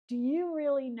Do you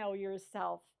really know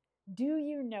yourself? Do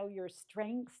you know your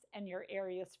strengths and your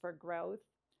areas for growth?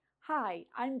 Hi,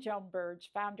 I'm Joan Burge,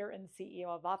 founder and CEO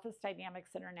of Office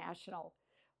Dynamics International.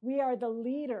 We are the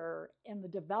leader in the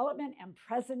development and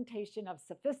presentation of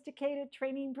sophisticated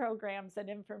training programs and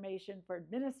information for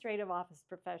administrative office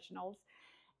professionals,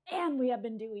 and we have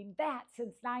been doing that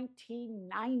since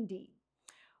 1990.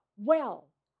 Well,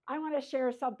 I want to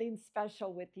share something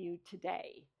special with you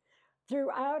today.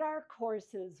 Throughout our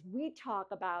courses, we talk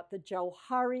about the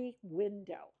Johari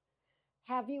Window.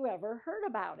 Have you ever heard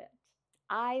about it?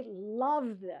 I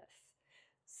love this.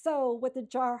 So, with the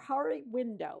Johari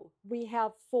Window, we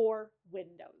have 4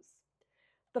 windows.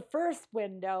 The first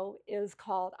window is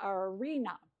called our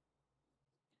arena.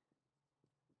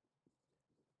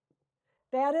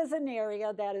 That is an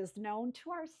area that is known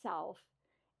to ourselves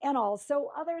and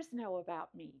also others know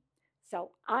about me.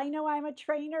 So I know I'm a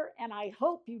trainer, and I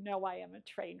hope you know I am a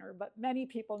trainer, but many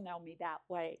people know me that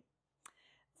way.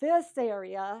 This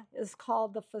area is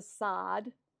called the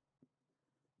facade.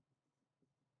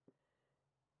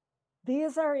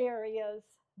 These are areas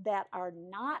that are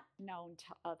not known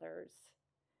to others,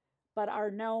 but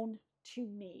are known to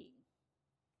me.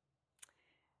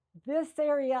 This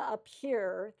area up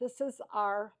here, this is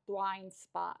our blind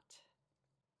spot.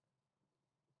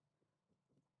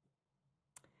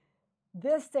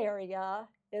 This area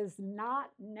is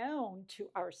not known to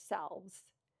ourselves,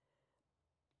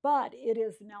 but it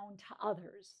is known to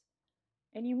others.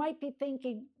 And you might be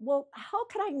thinking, well, how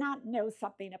could I not know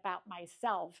something about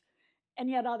myself and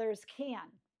yet others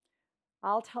can?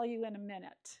 I'll tell you in a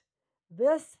minute.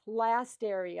 This last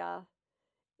area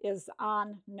is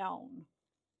unknown.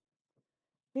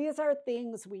 These are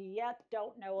things we yet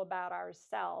don't know about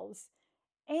ourselves,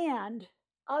 and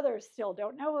others still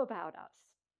don't know about us.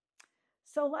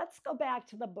 So let's go back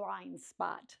to the blind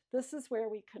spot. This is where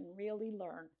we can really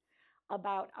learn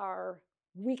about our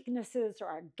weaknesses or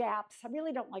our gaps. I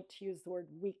really don't like to use the word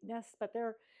weakness, but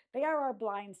they are our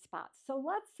blind spots. So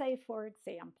let's say, for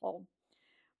example,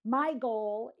 my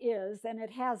goal is, and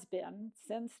it has been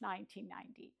since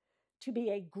 1990, to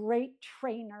be a great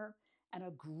trainer and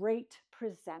a great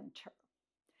presenter.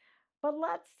 But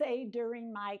let's say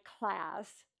during my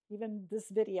class, even this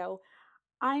video,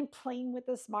 I'm playing with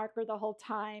this marker the whole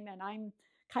time and I'm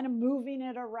kind of moving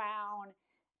it around.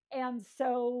 And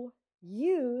so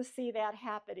you see that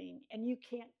happening and you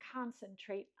can't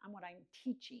concentrate on what I'm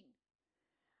teaching.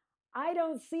 I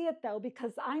don't see it though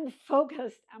because I'm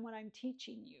focused on what I'm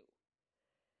teaching you.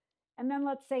 And then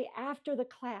let's say after the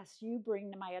class, you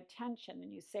bring to my attention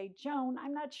and you say, Joan,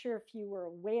 I'm not sure if you were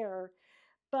aware,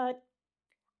 but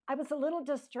I was a little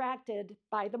distracted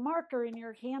by the marker in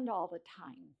your hand all the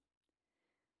time.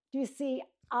 Do you see,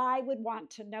 I would want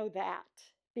to know that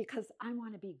because I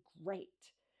want to be great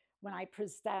when I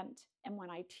present and when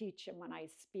I teach and when I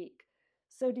speak.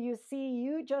 So do you see,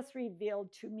 you just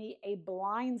revealed to me a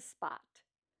blind spot,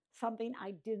 something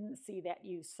I didn't see that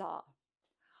you saw.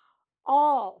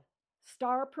 All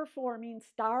star performing,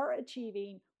 star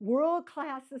achieving,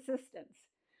 world-class assistants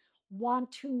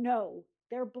want to know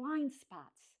their blind spots.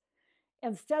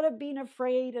 Instead of being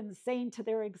afraid and saying to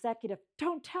their executive,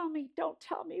 don't tell me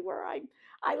where I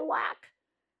lack,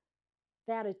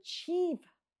 that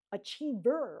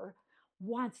achiever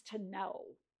wants to know.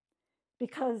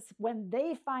 Because when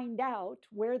they find out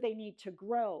where they need to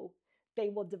grow, they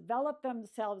will develop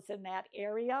themselves in that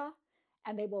area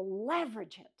and they will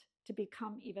leverage it to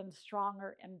become even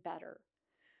stronger and better.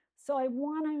 So I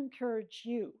want to encourage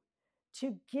you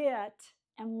to get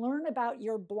and learn about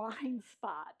your blind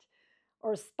spot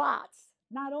or spots,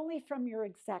 not only from your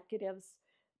executives,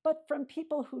 but from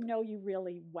people who know you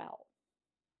really well.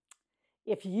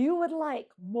 If you would like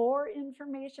more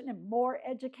information and more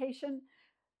education,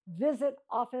 visit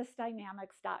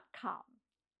OfficeDynamics.com.